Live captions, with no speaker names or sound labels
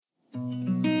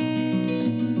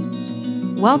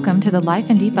Welcome to the Life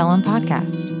in Deep Ellum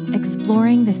podcast,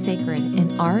 exploring the sacred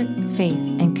in art, faith,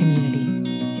 and community.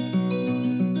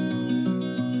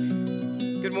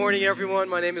 Good morning, everyone.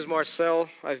 My name is Marcel.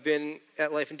 I've been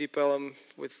at Life in Deep Ellum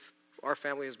with our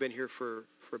family has been here for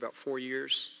about 4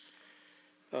 years.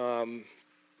 And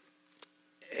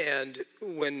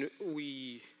when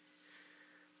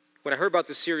I heard about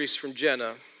this series from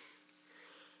Jenna,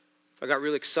 I got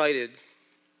really excited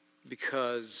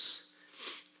because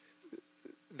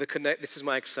this is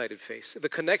my excited face. The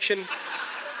connection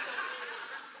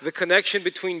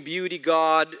between beauty,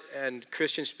 God, and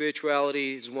Christian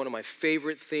spirituality is one of my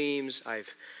favorite themes.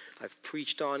 I've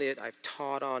preached on it. I've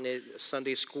taught on it.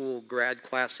 Sunday school, grad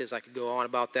classes. I could go on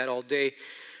about that all day.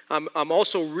 I'm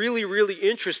also really, really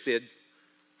interested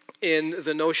in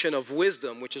the notion of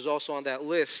wisdom, which is also on that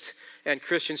list, and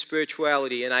Christian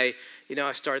spirituality. And I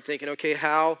started thinking, okay,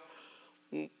 how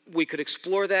we could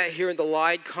explore that here in the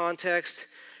Lied context.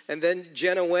 And then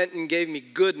Jenna went and gave me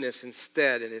goodness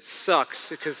instead, and it sucks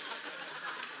because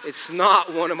it's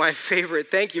not one of my favorite.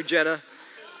 Thank you, Jenna.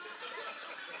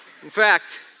 In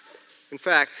fact,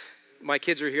 my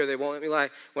kids are here. They won't let me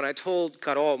lie. When I told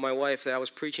Carol, my wife, that I was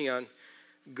preaching on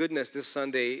goodness this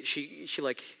Sunday, she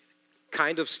like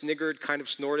kind of sniggered, kind of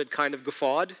snorted, kind of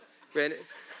guffawed. Right?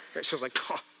 She was like,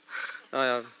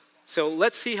 oh. So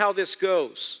let's see how this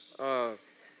goes.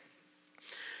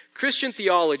 Christian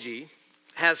theology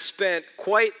has spent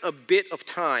quite a bit of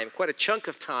time, quite a chunk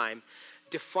of time,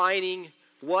 defining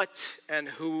what and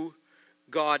who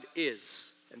God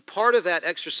is. And part of that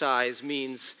exercise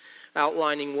means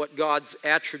outlining what God's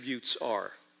attributes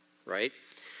are, right?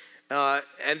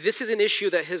 And this is an issue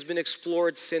that has been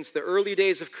explored since the early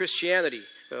days of Christianity.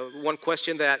 One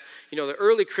question that, the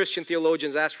early Christian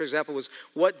theologians asked, for example, was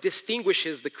what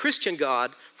distinguishes the Christian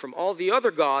God from all the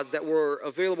other gods that were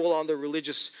available on the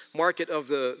religious market of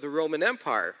the Roman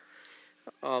Empire?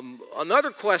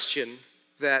 Another question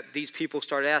that these people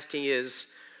started asking is,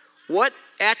 what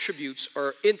attributes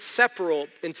are inseparable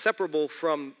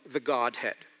from the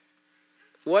Godhead?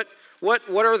 What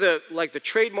are the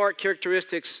trademark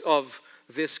characteristics of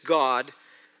this God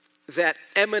that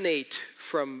emanate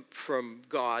from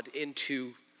God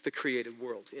into the created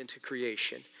world, into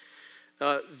creation?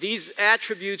 These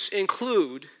attributes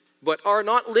include, but are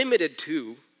not limited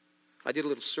to, I did a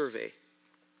little survey,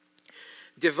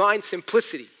 divine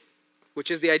simplicity,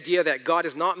 which is the idea that God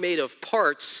is not made of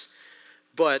parts,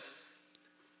 but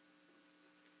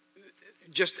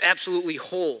just absolutely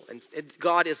whole, and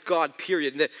God is God,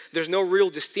 period. And there's no real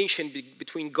distinction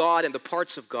between God and the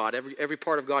parts of God. Every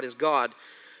part of God is God.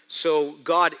 So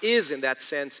God is, in that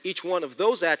sense, each one of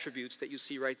those attributes that you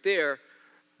see right there,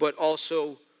 but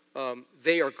also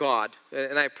they are God.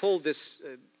 And I pulled this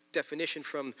definition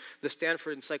from the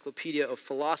Stanford Encyclopedia of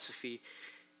Philosophy.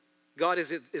 God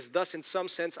is thus, in some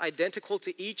sense, identical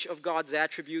to each of God's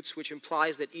attributes, which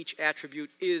implies that each attribute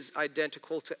is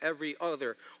identical to every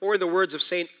other. Or in the words of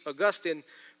St. Augustine,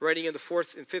 writing in the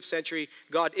 4th and 5th century,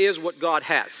 God is what God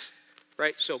has,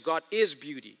 right? So God is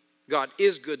beauty. God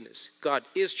is goodness. God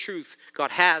is truth.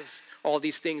 God has all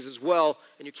these things as well,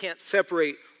 and you can't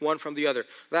separate one from the other.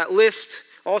 That list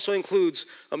also includes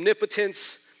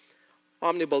omnipotence,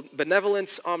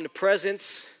 omnibenevolence,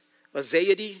 omnipresence,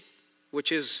 aseity,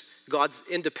 which is God's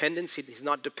independence. He's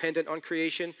not dependent on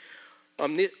creation. I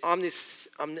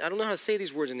don't know how to say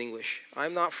these words in English.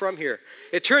 I'm not from here.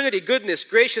 Eternity, goodness,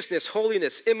 graciousness,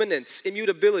 holiness, immanence,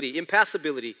 immutability,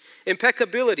 impassibility,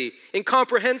 impeccability,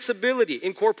 incomprehensibility,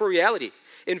 incorporeality,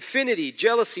 infinity,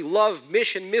 jealousy, love,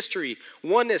 mission, mystery,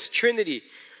 oneness, trinity.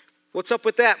 What's up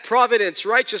with that? Providence,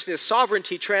 righteousness,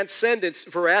 sovereignty, transcendence,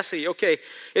 veracity. Okay,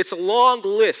 it's a long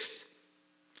list.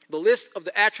 The list of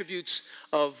the attributes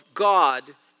of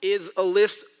God is a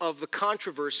list of the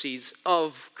controversies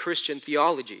of Christian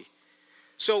theology.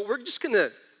 So we're just going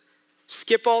to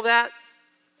skip all that.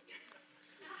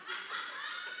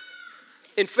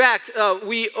 In fact,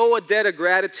 we owe a debt of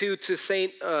gratitude to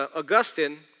St.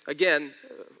 Augustine, again,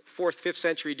 4th, 5th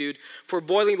century dude, for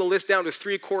boiling the list down to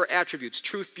 3 core attributes: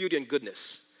 truth, beauty, and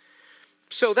goodness.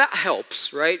 So that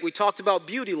helps, right? We talked about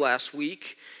beauty last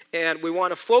week, and we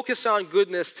want to focus on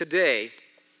goodness today.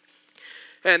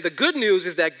 And the good news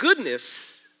is that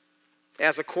goodness,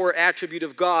 as a core attribute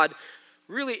of God,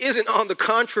 really isn't on the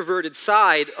controverted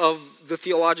side of the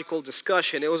theological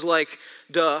discussion. It was like,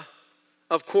 duh,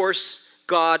 of course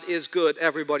God is good.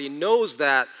 Everybody knows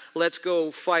that. Let's go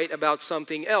fight about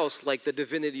something else, like the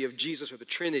divinity of Jesus or the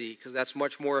Trinity, because that's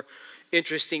much more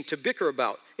interesting to bicker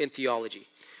about in theology.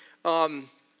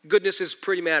 Goodness is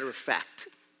pretty matter of fact,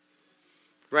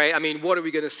 right? I mean, what are we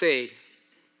going to say?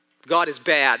 God is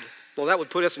bad. Well, that would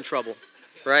put us in trouble,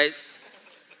 right?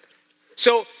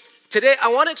 So today I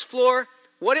want to explore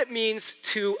what it means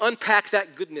to unpack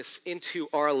that goodness into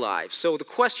our lives. So the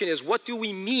question is, what do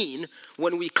we mean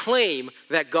when we claim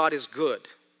that God is good?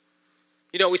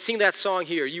 You know, we sing that song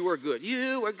here, you are good.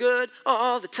 You are good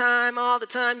all the time,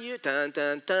 you dun,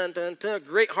 dun, dun, dun, dun.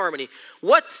 Great harmony.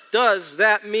 What does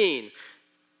that mean?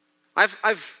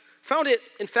 I've found it,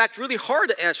 in fact, really hard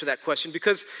to answer that question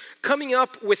because coming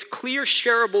up with clear,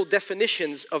 shareable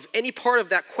definitions of any part of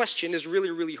that question is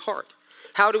really, really hard.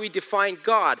 How do we define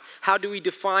God? How do we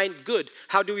define good?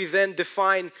 How do we then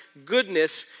define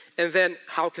goodness? And then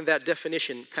how can that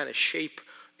definition kind of shape,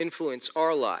 influence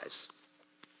our lives?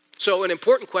 So an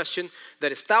important question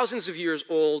that is thousands of years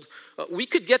old. We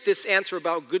could get this answer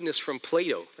about goodness from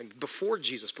Plato, like before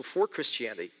Jesus, before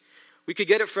Christianity. We could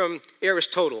get it from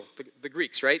Aristotle, the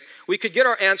Greeks, right? We could get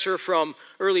our answer from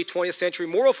early 20th century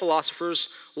moral philosophers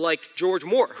like George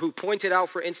Moore, who pointed out,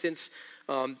 for instance,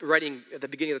 writing at the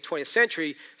beginning of the 20th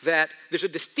century, that there's a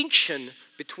distinction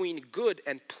between good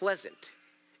and pleasant.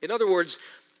 In other words,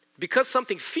 because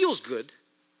something feels good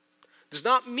does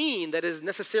not mean that it is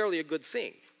necessarily a good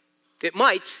thing. It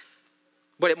might,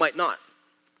 but it might not.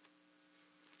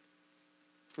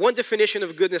 One definition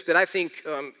of goodness that I think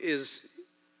is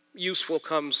useful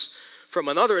comes from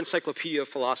another encyclopedia of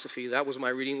philosophy. That was my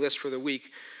reading list for the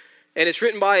week. And it's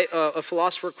written by a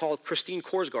philosopher called Christine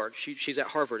Korsgaard. She's at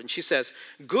Harvard. And she says,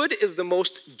 good is the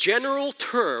most general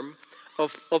term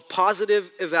of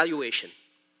positive evaluation.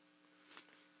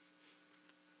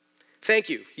 Thank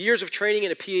you. Years of training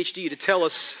and a PhD to tell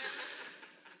us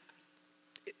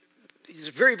these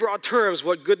very broad terms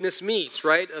what goodness means,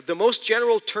 right? The most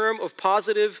general term of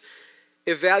positive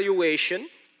evaluation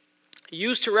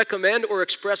used to recommend or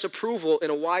express approval in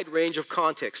a wide range of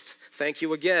contexts. Thank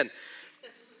you again.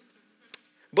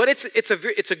 But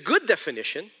it's a good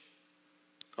definition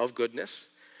of goodness,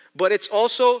 but it's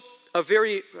also a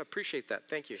very, I appreciate that,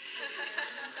 thank you.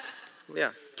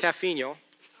 Yeah, caffeine, y'all.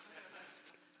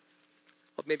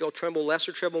 Maybe I'll tremble less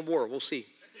or tremble more, we'll see.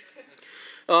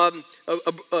 A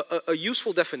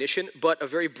useful definition, but a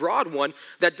very broad one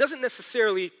that doesn't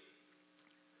necessarily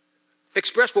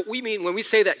express what we mean when we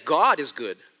say that God is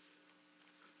good,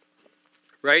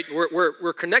 right?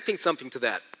 We're connecting something to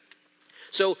that.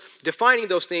 So defining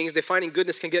those things, defining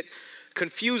goodness can get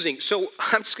confusing. So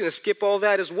I'm just going to skip all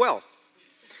that as well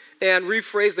and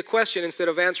rephrase the question instead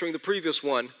of answering the previous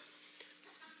one.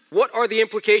 What are the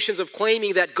implications of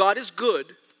claiming that God is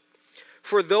good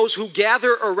for those who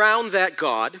gather around that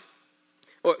God,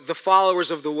 or the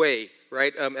followers of the way,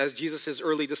 right? As Jesus'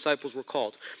 early disciples were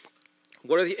called.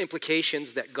 What are the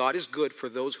implications that God is good for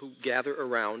those who gather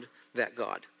around that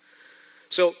God?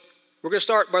 So we're going to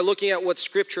start by looking at what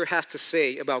Scripture has to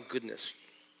say about goodness.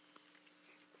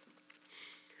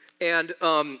 And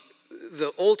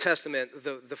the Old Testament,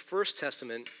 the First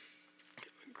Testament,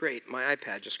 great, my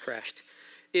iPad just crashed,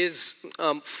 is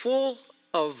full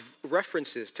of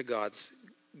references to God's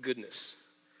goodness,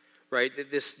 right?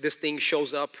 This thing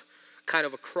shows up kind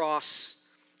of across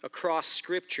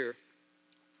Scripture.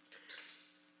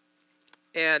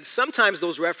 And sometimes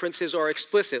those references are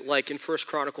explicit, like in 1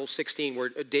 Chronicles 16, where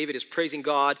David is praising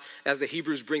God as the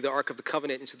Hebrews bring the Ark of the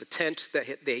Covenant into the tent.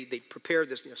 That they prepared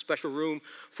this special room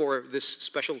for this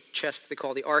special chest they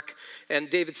call the Ark. And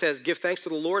David says, give thanks to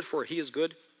the Lord, for he is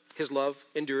good. His love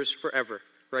endures forever,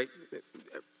 right?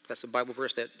 That's a Bible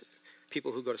verse that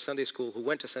people who go to Sunday school, who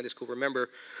went to Sunday school, remember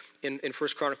in 1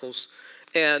 Chronicles.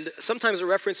 And sometimes the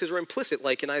references are implicit,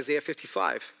 like in Isaiah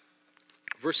 55.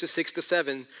 Verses 6 to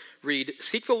 7 read,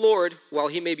 seek the Lord while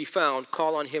he may be found,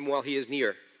 call on him while he is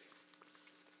near.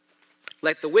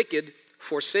 Let the wicked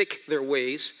forsake their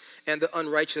ways, and the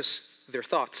unrighteous their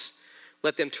thoughts.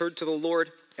 Let them turn to the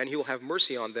Lord, and he will have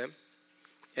mercy on them,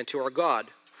 and to our God,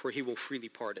 for he will freely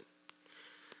pardon.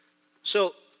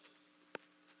 So,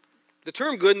 the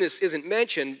term goodness isn't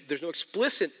mentioned. There's no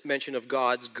explicit mention of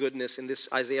God's goodness in this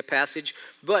Isaiah passage,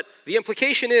 but the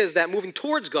implication is that moving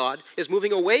towards God is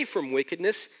moving away from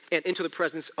wickedness and into the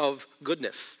presence of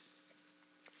goodness.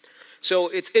 So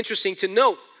it's interesting to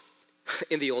note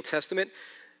in the Old Testament,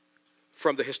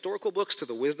 from the historical books to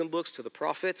the wisdom books to the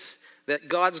prophets, that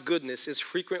God's goodness is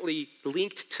frequently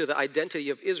linked to the identity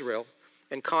of Israel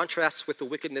and contrasts with the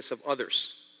wickedness of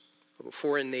others, of a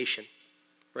foreign nation.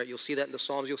 Right, you'll see that in the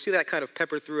Psalms. You'll see that kind of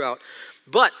peppered throughout.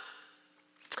 But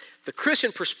the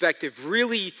Christian perspective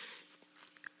really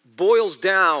boils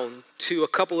down to a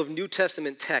couple of New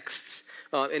Testament texts.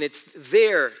 And it's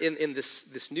there in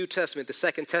this New Testament, the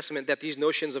Second Testament, that these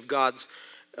notions of God's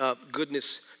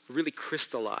goodness really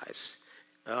crystallize.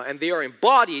 And they are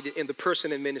embodied in the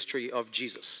person and ministry of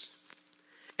Jesus.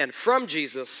 And from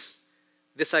Jesus,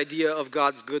 This idea of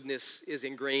God's goodness is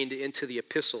ingrained into the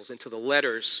epistles, into the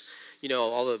letters,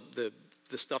 all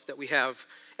the stuff that we have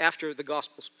after the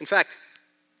Gospels. In fact,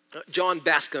 John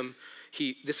Bascom,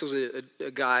 this was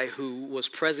a guy who was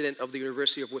president of the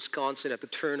University of Wisconsin at the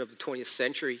turn of the 20th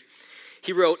century.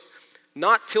 He wrote,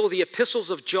 "Not till the epistles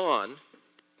of John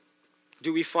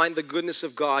do we find the goodness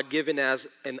of God given as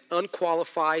an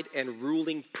unqualified and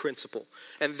ruling principle."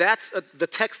 And that's the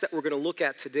text that we're going to look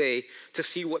at today to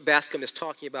see what Bascom is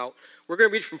talking about. We're going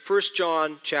to read from 1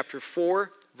 John chapter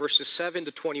 4, verses 7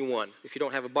 to 21. If you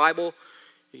don't have a Bible,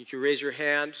 you can raise your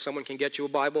hand. Someone can get you a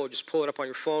Bible or just pull it up on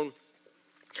your phone.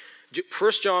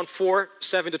 1 John 4,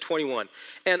 7 to 21.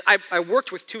 And I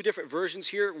worked with two different versions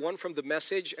here, one from the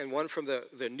Message and one from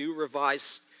the New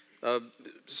Revised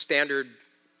Standard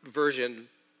Version.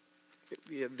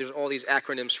 There's all these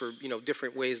acronyms for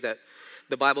different ways that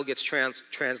the Bible gets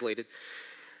translated.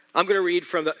 I'm going to read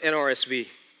from the NRSV,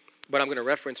 but I'm going to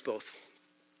reference both.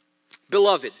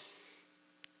 "Beloved,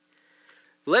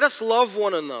 let us love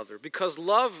one another, because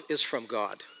love is from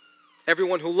God.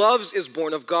 Everyone who loves is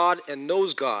born of God and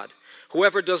knows God.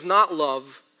 Whoever does not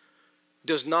love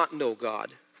does not know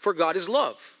God, for God is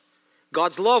love.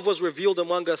 God's love was revealed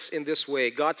among us in this way.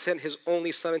 God sent his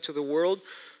only Son into the world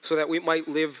so that we might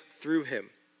live through him.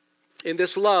 In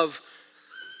this love,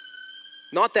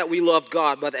 not that we loved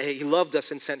God, but that he loved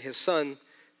us and sent his Son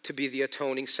to be the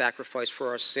atoning sacrifice for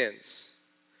our sins.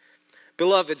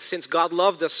 Beloved, since God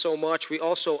loved us so much, we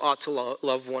also ought to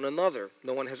love one another.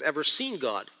 No one has ever seen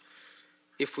God.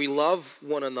 If we love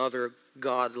one another,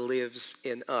 God lives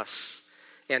in us,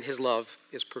 and his love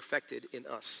is perfected in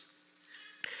us.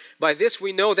 By this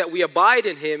we know that we abide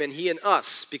in him and he in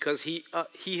us, because he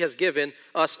has given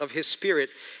us of his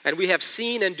Spirit. And we have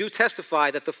seen and do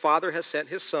testify that the Father has sent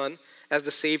his Son as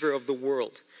the Savior of the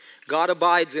world. God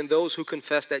abides in those who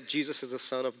confess that Jesus is the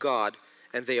Son of God,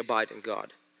 and they abide in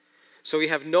God. So we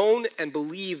have known and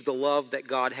believed the love that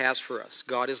God has for us.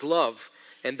 God is love,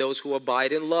 and those who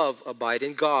abide in love abide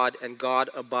in God, and God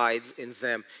abides in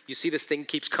them." You see, this thing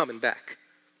keeps coming back.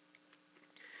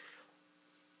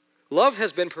 "Love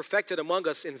has been perfected among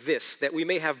us in this, that we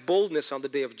may have boldness on the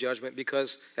day of judgment,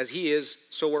 because as he is,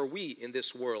 so are we in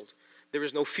this world. There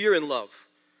is no fear in love,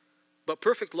 but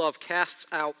perfect love casts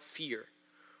out fear.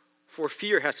 For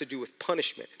fear has to do with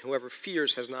punishment, and whoever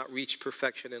fears has not reached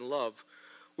perfection in love.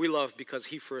 We love because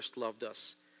he first loved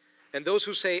us. And those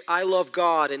who say, 'I love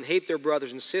God,' and hate their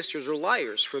brothers and sisters are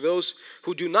liars. For those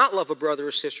who do not love a brother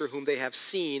or sister whom they have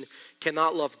seen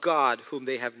cannot love God whom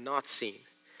they have not seen.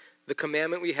 The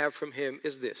commandment we have from him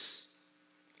is this: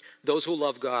 those who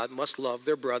love God must love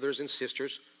their brothers and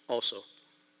sisters also."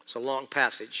 It's a long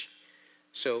passage,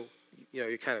 so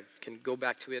you kind of can go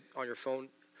back to it on your phone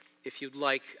if you'd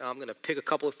like. I'm going to pick a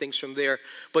couple of things from there.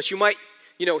 But you might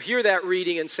hear that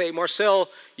reading and say, "Marcel,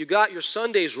 you got your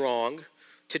Sundays wrong.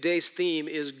 Today's theme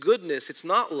is goodness. It's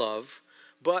not love."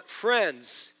 But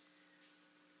friends,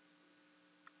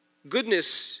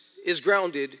 goodness is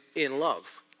grounded in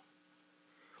love.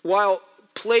 While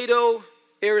Plato,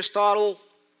 Aristotle,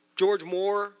 George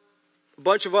Moore, a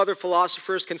bunch of other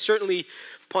philosophers can certainly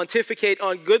pontificate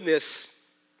on goodness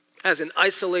as an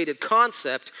isolated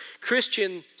concept,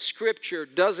 Christian scripture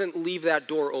doesn't leave that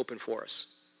door open for us.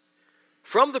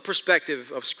 From the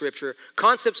perspective of Scripture,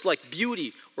 concepts like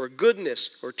beauty or goodness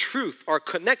or truth are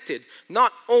connected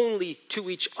not only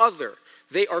to each other,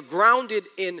 they are grounded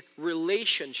in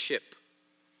relationship.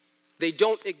 They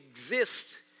don't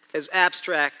exist as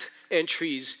abstract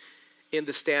entries in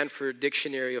the Stanford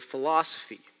Dictionary of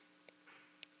Philosophy.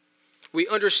 We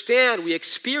understand, we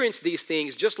experience these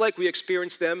things just like we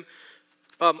experience them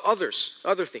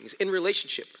other things in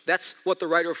relationship. That's what the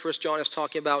writer of 1 John is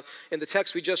talking about in the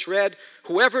text we just read.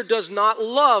 Whoever does not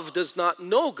love does not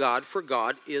know God, for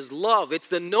God is love. It's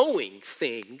the knowing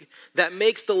thing that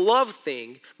makes the love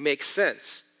thing make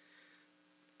sense.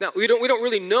 Now, we don't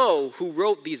really know who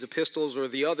wrote these epistles or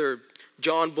the other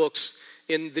John books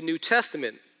in the New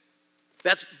Testament.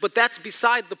 But that's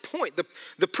beside the point.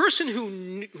 The person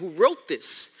who wrote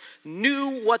this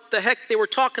knew what the heck they were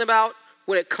talking about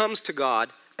when it comes to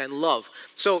God and love.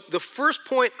 So the first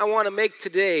point I want to make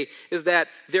today is that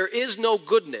there is no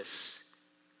goodness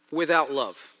without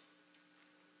love.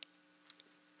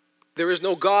 There is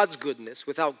no God's goodness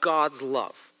without God's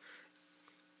love.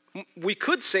 We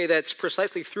could say that it's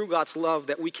precisely through God's love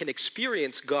that we can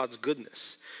experience God's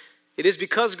goodness. It is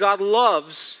because God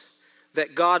loves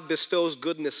that God bestows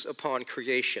goodness upon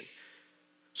creation.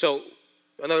 So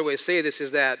another way to say this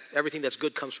is that everything that's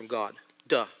good comes from God.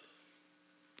 Duh.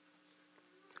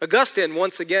 Augustine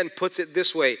once again puts it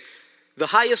this way: the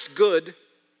highest good,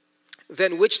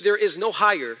 than which there is no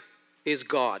higher, is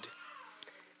God.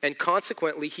 And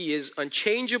consequently, he is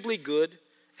unchangeably good,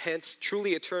 hence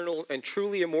truly eternal and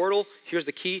truly immortal. Here's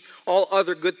the key. All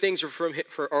other good things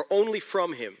are only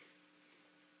from him,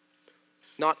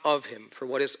 not of him. For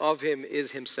what is of him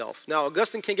is himself. Now,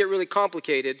 Augustine can get really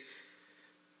complicated.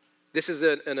 This is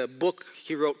in a book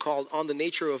he wrote called On the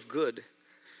Nature of Good.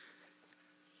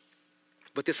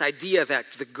 But this idea that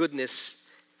the goodness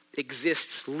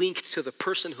exists linked to the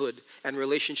personhood and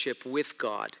relationship with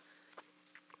God.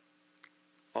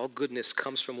 All goodness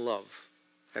comes from love,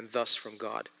 and thus from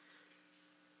God.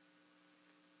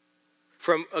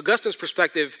 From Augustine's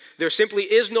perspective, there simply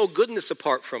is no goodness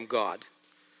apart from God.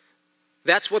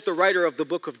 That's what the writer of the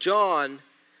book of John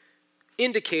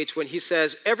indicates when he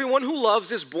says, everyone who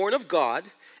loves is born of God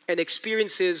and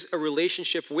experiences a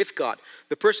relationship with God.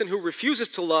 The person who refuses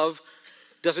to love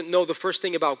doesn't know the first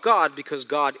thing about God because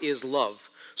God is love.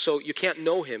 So you can't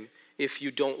know him if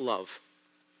you don't love.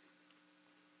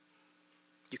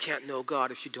 You can't know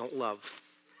God if you don't love.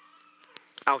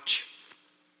 Ouch.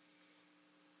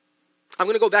 I'm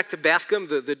going to go back to Bascom,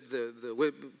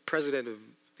 the president of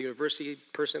the university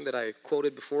person that I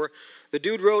quoted before. The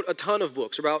dude wrote a ton of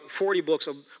books, about 40 books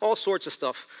of all sorts of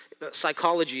stuff,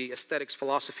 psychology, aesthetics,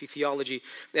 philosophy, theology.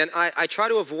 And I try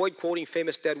to avoid quoting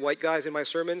famous dead white guys in my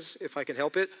sermons if I can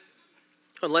help it.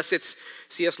 Unless it's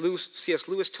C.S. Lewis,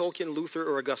 Tolkien, Luther,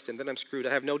 or Augustine, then I'm screwed.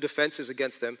 I have no defenses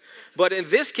against them. But in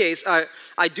this case,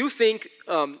 I do think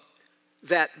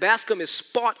that Bascom is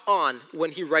spot on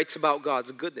when he writes about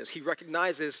God's goodness. He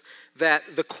recognizes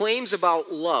that the claims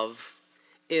about love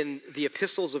in the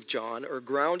epistles of John are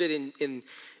grounded in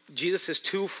Jesus'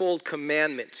 twofold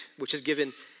commandment, which is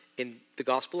given in the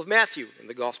Gospel of Matthew, in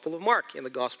the Gospel of Mark, in the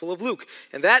Gospel of Luke.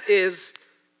 And that is,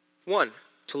 1,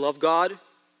 to love God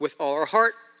with all our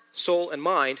heart, soul, and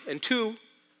mind, and 2,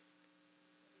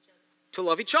 to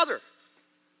love each other.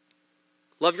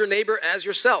 Love your neighbor as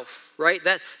yourself, right?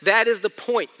 That is the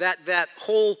point. That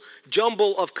whole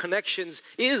jumble of connections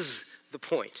is the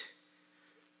point.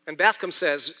 And Bascom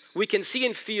says, we can see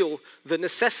and feel the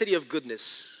necessity of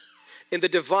goodness in the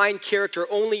divine character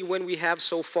only when we have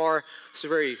so far, it's a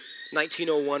very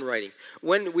 1901 writing,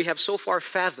 when we have so far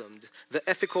fathomed the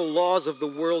ethical laws of the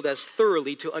world as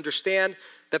thoroughly to understand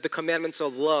that the commandments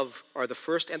of love are the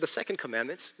first and the second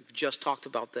commandments, we've just talked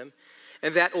about them,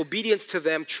 and that obedience to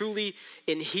them truly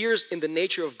inheres in the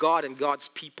nature of God and God's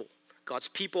people. God's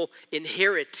people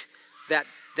inherit that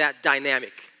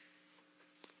dynamic.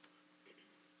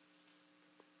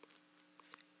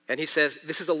 And he says,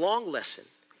 this is a long lesson,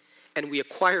 and we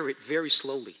acquire it very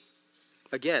slowly.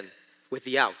 Again, with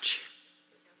the ouch.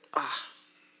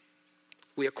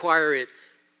 We acquire it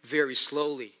very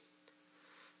slowly.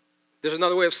 There's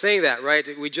another way of saying that, right?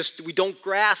 We don't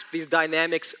grasp these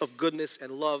dynamics of goodness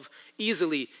and love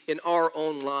easily in our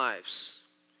own lives,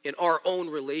 in our own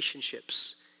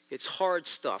relationships. It's hard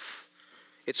stuff.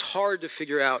 It's hard to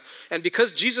figure out. And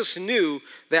because Jesus knew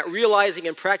that realizing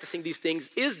and practicing these things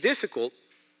is difficult,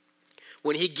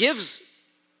 when he gives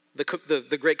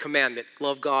the great commandment,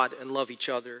 love God and love each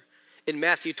other, in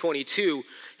Matthew 22,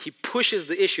 he pushes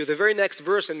the issue. The very next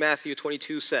verse in Matthew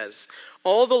 22 says,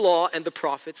 all the law and the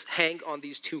prophets hang on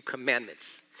these 2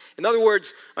 commandments. In other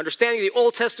words, understanding the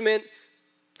Old Testament,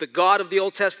 the God of the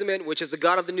Old Testament, which is the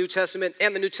God of the New Testament,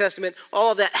 and the New Testament,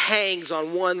 all of that hangs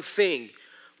on one thing,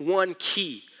 one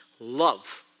key,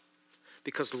 love.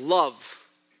 Because love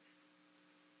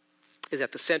is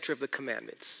at the center of the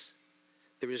commandments.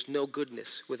 There is no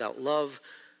goodness without love.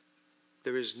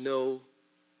 There is no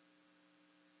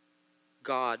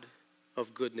God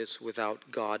of goodness without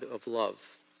God of love.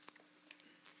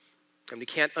 And we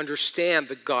can't understand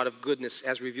the God of goodness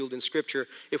as revealed in Scripture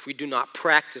if we do not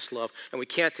practice love. And we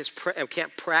can't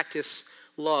practice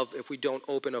love if we don't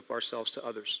open up ourselves to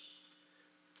others.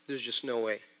 There's just no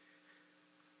way.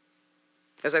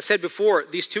 As I said before,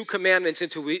 these 2 commandments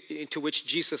into which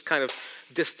Jesus kind of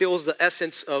distills the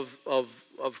essence of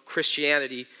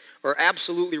Christianity are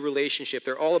absolutely relationship.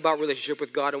 They're all about relationship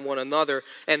with God and one another,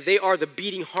 and they are the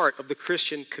beating heart of the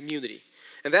Christian community.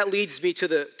 And that leads me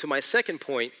to my second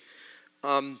point,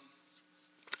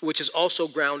 which is also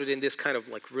grounded in this kind of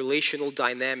like relational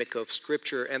dynamic of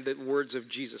Scripture and the words of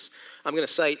Jesus. I'm going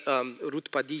to cite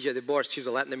Ruth Padilla de Bors. She's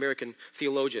a Latin American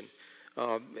theologian.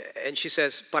 And she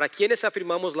says, para quienes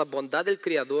afirmamos la bondad del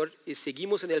Creador y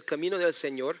seguimos en el camino del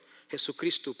Señor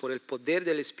Jesucristo por el poder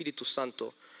del Espíritu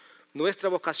Santo, nuestra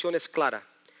vocación es clara,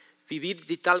 vivir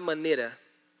de tal manera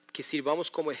que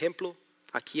sirvamos como ejemplo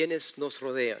a quienes nos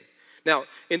rodean. Now,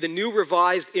 in the new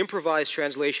revised, improvised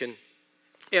translation,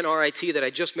 NRIT, that I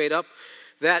just made up,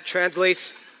 that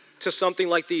translates to something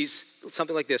like this.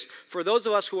 For those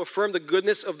of us who affirm the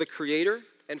goodness of the Creator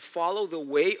and follow the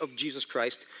way of Jesus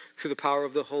Christ through the power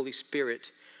of the Holy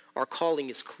Spirit, our calling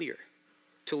is clear: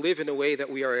 to live in a way that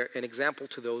we are an example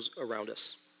to those around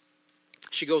us.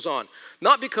 She goes on,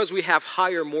 not because we have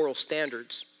higher moral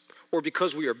standards or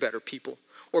because we are better people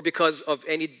or because of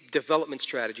any development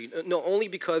strategy. No, only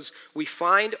because we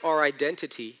find our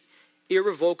identity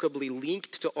irrevocably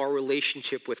linked to our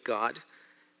relationship with God,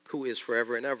 who is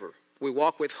forever and ever. We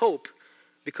walk with hope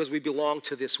because we belong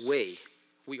to this way.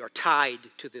 We are tied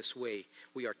to this way.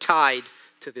 We are tied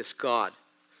to this God,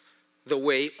 the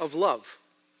way of love.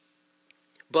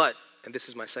 But, and this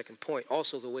is my second point,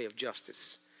 also the way of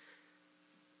justice.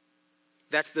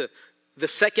 That's the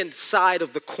second side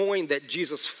of the coin that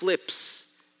Jesus flips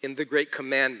in the Great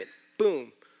Commandment.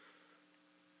 Boom.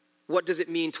 What does it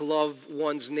mean to love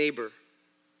one's neighbor?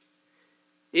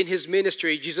 In his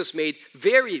ministry, Jesus made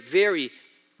very, very,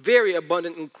 very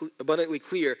abundantly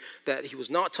clear that he was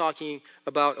not talking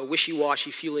about a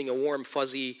wishy-washy feeling, a warm,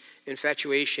 fuzzy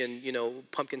infatuation,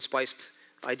 pumpkin spiced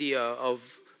idea of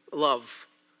love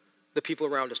the people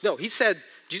around us. No,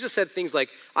 Jesus said things like,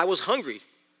 I was hungry,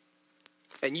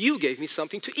 and you gave me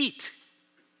something to eat.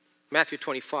 Matthew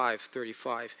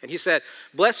 25:35. And he said,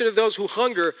 blessed are those who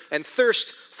hunger and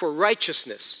thirst for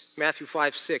righteousness. Matthew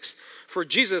 5:6. For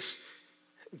Jesus,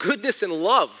 goodness and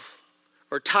love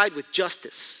are tied with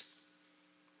justice.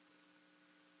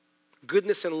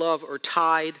 Goodness and love are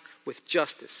tied with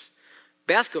justice.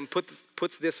 Bascom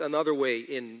puts this another way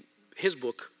in his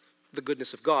book, The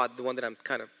Goodness of God, the one that I'm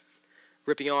kind of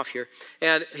ripping off here.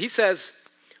 And he says,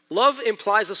 love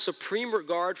implies a supreme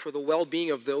regard for the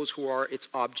well-being of those who are its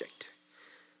object.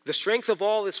 The strength of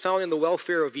all is found in the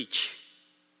welfare of each.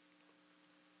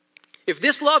 If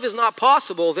this love is not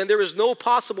possible, then there is no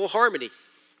possible harmony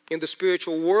in the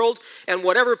spiritual world, and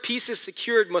whatever peace is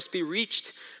secured must be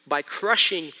reached by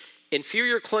crushing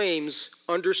inferior claims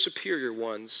under superior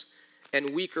ones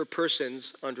and weaker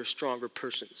persons under stronger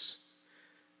persons.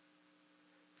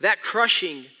 That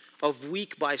crushing of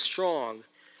weak by strong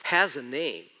has a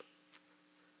name,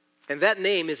 and that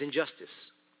name is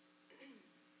injustice.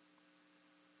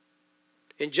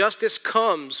 Injustice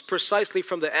comes precisely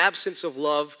from the absence of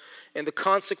love and the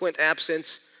consequent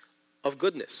absence of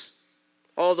goodness.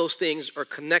 All those things are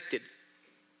connected.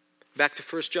 Back to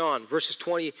 1 John, verses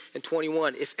 20 and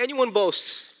 21. If anyone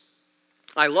boasts,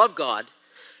 I love God,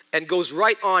 and goes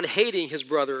right on hating his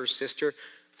brother or sister,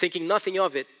 thinking nothing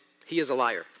of it, he is a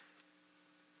liar.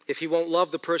 If he won't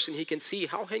love the person he can see,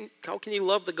 how can he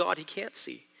love the God he can't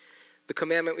see? The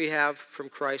commandment we have from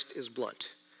Christ is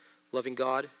blunt. Loving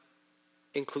God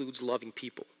includes loving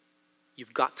people.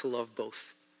 You've got to love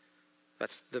both.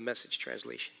 That's the Message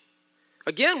translation.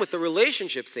 Again, with the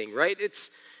relationship thing, right? It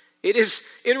is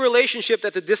in relationship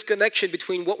that the disconnection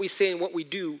between what we say and what we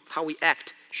do, how we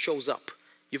act, shows up.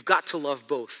 You've got to love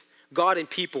both. God and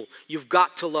people, you've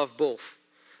got to love both.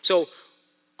 So,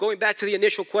 going back to the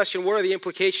initial question, what are the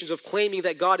implications of claiming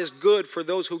that God is good for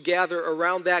those who gather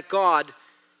around that God?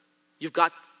 You've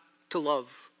got to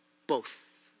love both.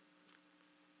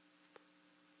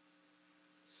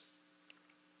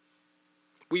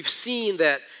 We've seen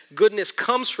that goodness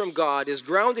comes from God, is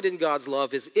grounded in God's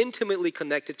love, is intimately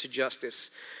connected to justice,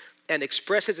 and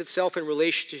expresses itself in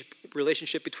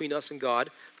relationship between us and God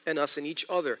and us and each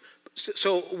other.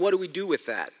 So what do we do with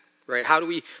that, right? How do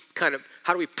we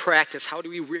practice? How do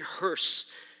we rehearse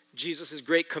Jesus'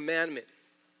 great commandment?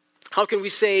 How can we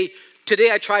say,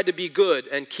 today I tried to be good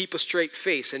and keep a straight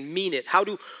face and mean it?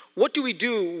 What do we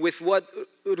do with what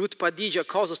Ruth Padilla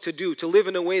calls us to do, to live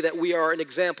in a way that we are an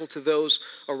example to those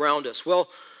around us? Well,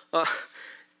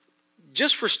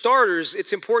 just for starters,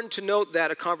 it's important to note that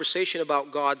a conversation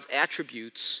about God's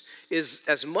attributes is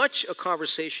as much a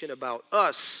conversation about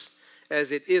us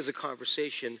as it is a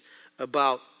conversation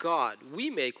about God. We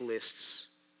make lists.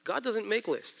 God doesn't make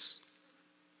lists.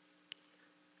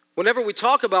 Whenever we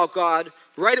talk about God,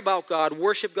 write about God,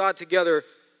 worship God together,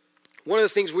 one of the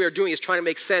things we are doing is trying to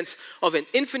make sense of an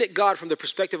infinite God from the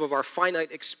perspective of our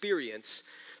finite experience.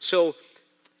 So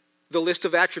the list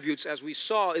of attributes, as we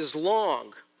saw, is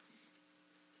long.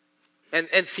 And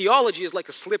theology is like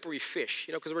a slippery fish,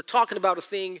 because we're talking about a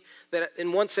thing that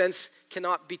in one sense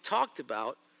cannot be talked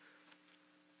about,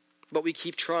 but we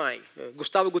keep trying.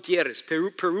 Gustavo Gutierrez,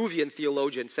 Peruvian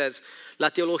theologian, says, La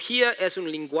teología es un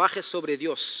lenguaje sobre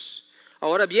Dios.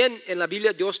 Ahora bien, en la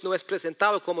Biblia Dios no es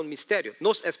presentado como un misterio.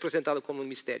 Nos es presentado como un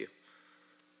misterio.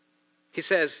 He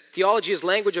says, theology is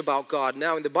language about God.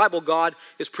 Now, in the Bible, God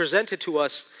is presented to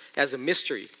us as a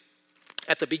mystery.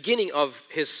 At the beginning of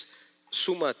his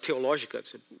Summa Theologica,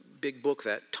 it's a big book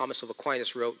that Thomas of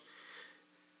Aquinas wrote,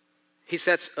 He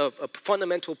sets a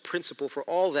fundamental principle for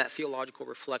all that theological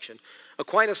reflection.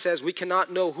 Aquinas says we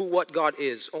cannot know what God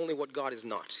is, only what God is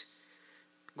not.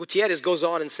 Gutierrez goes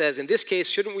on and says, in this case,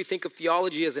 shouldn't we think of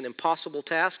theology as an impossible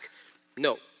task?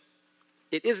 No.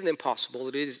 It isn't impossible.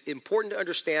 It is important to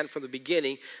understand from the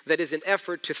beginning that it is an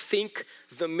effort to think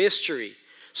the mystery.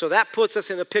 So that puts us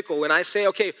in a pickle. When I say,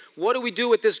 okay, what do we do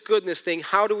with this goodness thing?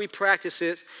 How do we practice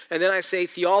it? And then I say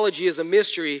theology is a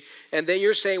mystery. And then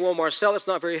you're saying, well, Marcel, that's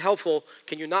not very helpful.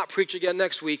 Can you not preach again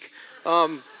next week?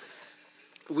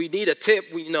 We need a tip.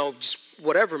 Just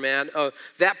whatever, man.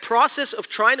 That process of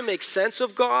trying to make sense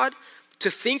of God,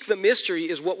 to think the mystery,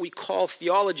 is what we call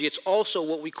theology. It's also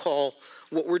what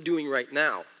we're doing right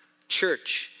now,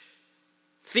 church.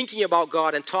 Thinking about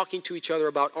God and talking to each other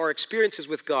about our experiences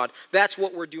with God. That's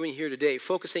what we're doing here today,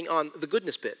 focusing on the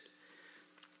goodness bit.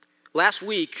 Last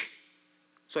week,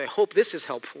 so I hope this is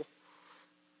helpful,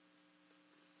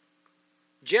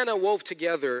 Jenna wove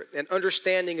together an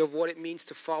understanding of what it means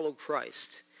to follow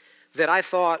Christ that I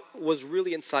thought was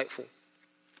really insightful.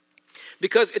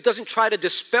 Because it doesn't try to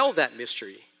dispel that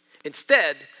mystery.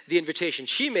 Instead, the invitation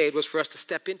she made was for us to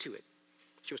step into it.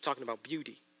 She was talking about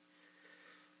beauty.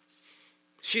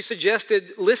 She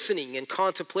suggested listening and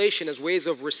contemplation as ways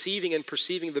of receiving and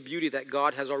perceiving the beauty that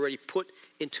God has already put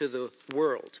into the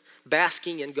world,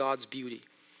 basking in God's beauty.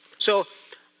 So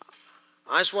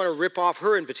I just want to rip off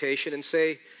her invitation and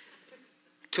say,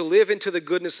 to live into the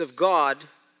goodness of God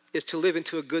is to live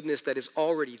into a goodness that is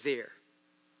already there.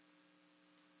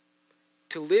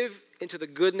 To live into the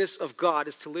goodness of God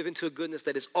is to live into a goodness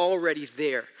that is already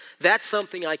there. That's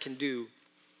something I can do.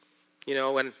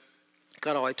 And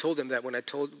God, I told them that when I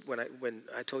told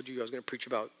you I was going to preach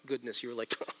about goodness, you were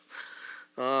like,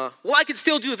 well, I can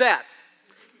still do that,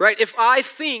 right? If I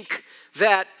think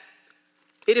that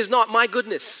it is not my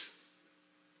goodness,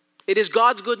 it is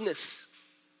God's goodness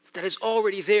that is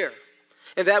already there,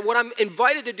 and that what I'm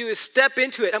invited to do is step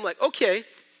into it, I'm like, okay,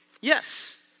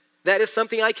 yes, that is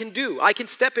something I can do. I can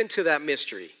step into that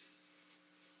mystery.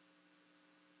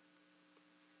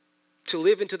 To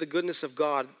live into the goodness of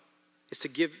God is to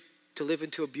live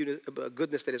into a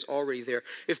goodness that is already there.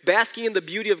 If basking in the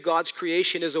beauty of God's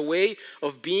creation is a way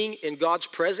of being in God's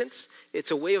presence, it's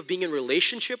a way of being in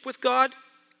relationship with God,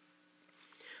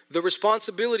 the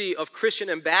responsibility of Christian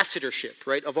ambassadorship,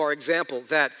 right, of our example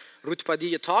that Ruth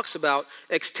Padilla talks about,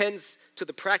 extends to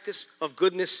the practice of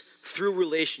goodness through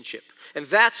relationship. And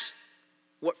that's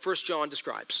what 1 John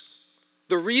describes.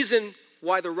 The reason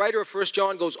why the writer of 1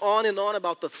 John goes on and on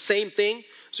about the same thing,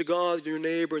 so God is your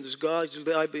neighbor, and there's God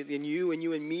in you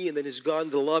and me, and then there's God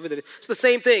in the love, and then it's the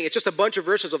same thing. It's just a bunch of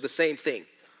verses of the same thing,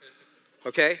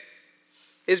 okay?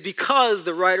 Is because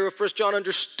the writer of 1 John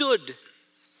understood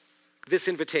this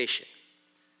invitation.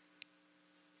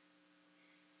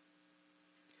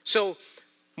 So,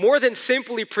 more than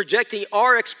simply projecting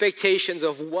our expectations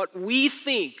of what we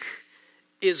think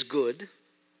is good,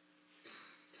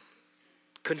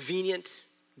 convenient,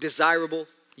 desirable,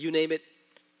 you name it,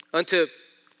 unto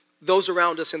those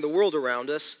around us and the world around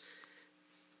us,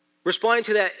 responding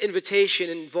to that invitation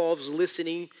involves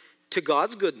listening to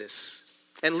God's goodness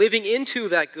and living into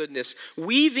that goodness,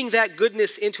 weaving that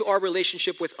goodness into our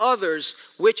relationship with others,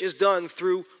 which is done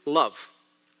through love.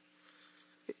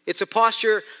 It's a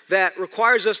posture that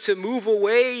requires us to move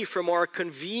away from our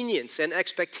convenience and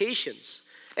expectations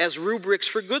as rubrics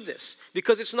for goodness,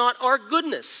 because it's not our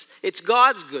goodness, it's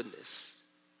God's goodness.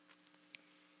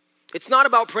 It's not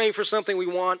about praying for something we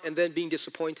want and then being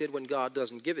disappointed when God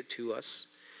doesn't give it to us.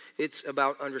 It's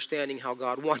about understanding how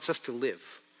God wants us to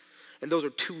live. And those are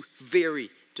two very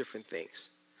different things.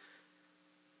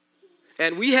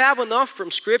 And we have enough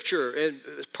from Scripture, and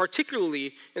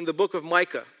particularly in the book of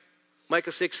Micah.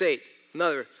 Micah 6:8,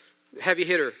 another heavy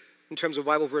hitter in terms of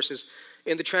Bible verses,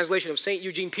 in the translation of St.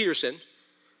 Eugene Peterson,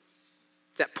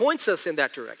 that points us in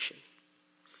that direction.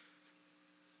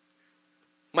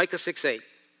 Micah 6:8.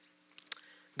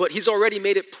 But he's already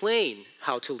made it plain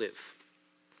how to live,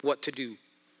 what to do,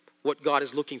 what God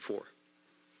is looking for.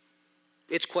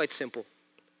 It's quite simple.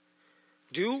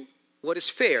 Do what is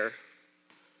fair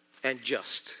and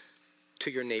just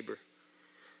to your neighbor.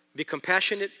 Be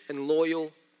compassionate and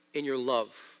loyal in your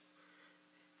love.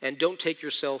 And don't take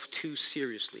yourself too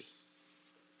seriously.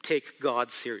 Take God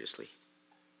seriously.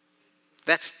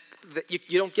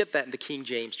 You don't get that in the King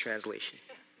James translation.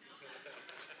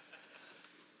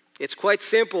 It's quite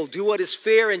simple. Do what is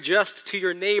fair and just to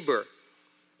your neighbor.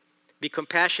 Be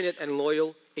compassionate and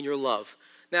loyal in your love.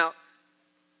 Now,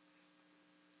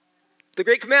 the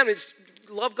great commandment is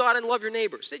love God and love your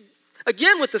neighbors.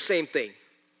 Again with the same thing.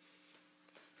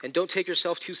 And don't take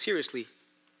yourself too seriously.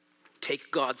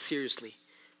 Take God seriously.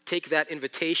 take that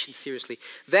invitation seriously.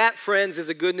 That, friends, is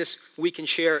a goodness we can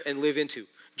share and live into.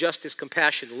 Justice,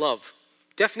 compassion, love.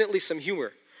 Definitely some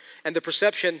humor. And the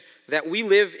perception that we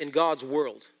live in God's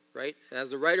world, right?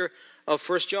 As the writer of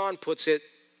 1 John puts it,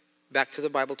 back to the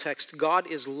Bible text, God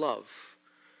is love.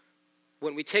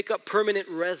 When we take up permanent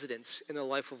residence in a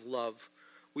life of love,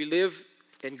 we live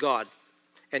in God,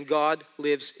 and God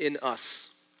lives in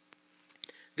us.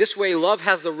 This way, love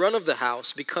has the run of the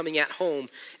house, becoming at home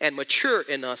and mature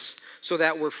in us so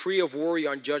that we're free of worry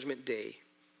on Judgment Day.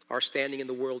 Our standing in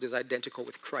the world is identical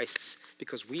with Christ's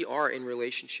because we are in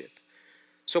relationship.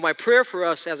 So my prayer for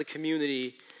us as a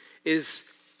community is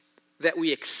that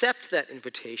we accept that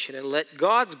invitation and let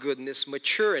God's goodness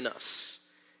mature in us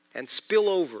and spill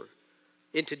over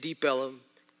into Deep Ellum,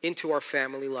 into our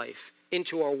family life,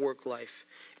 into our work life,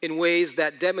 in ways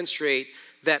that demonstrate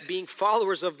that being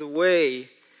followers of the way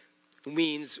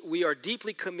means we are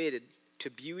deeply committed to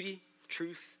beauty,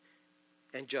 truth,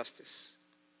 and justice,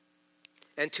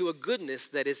 and to a goodness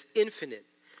that is infinite,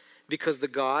 because the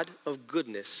God of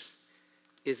goodness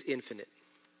is infinite.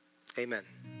 Amen.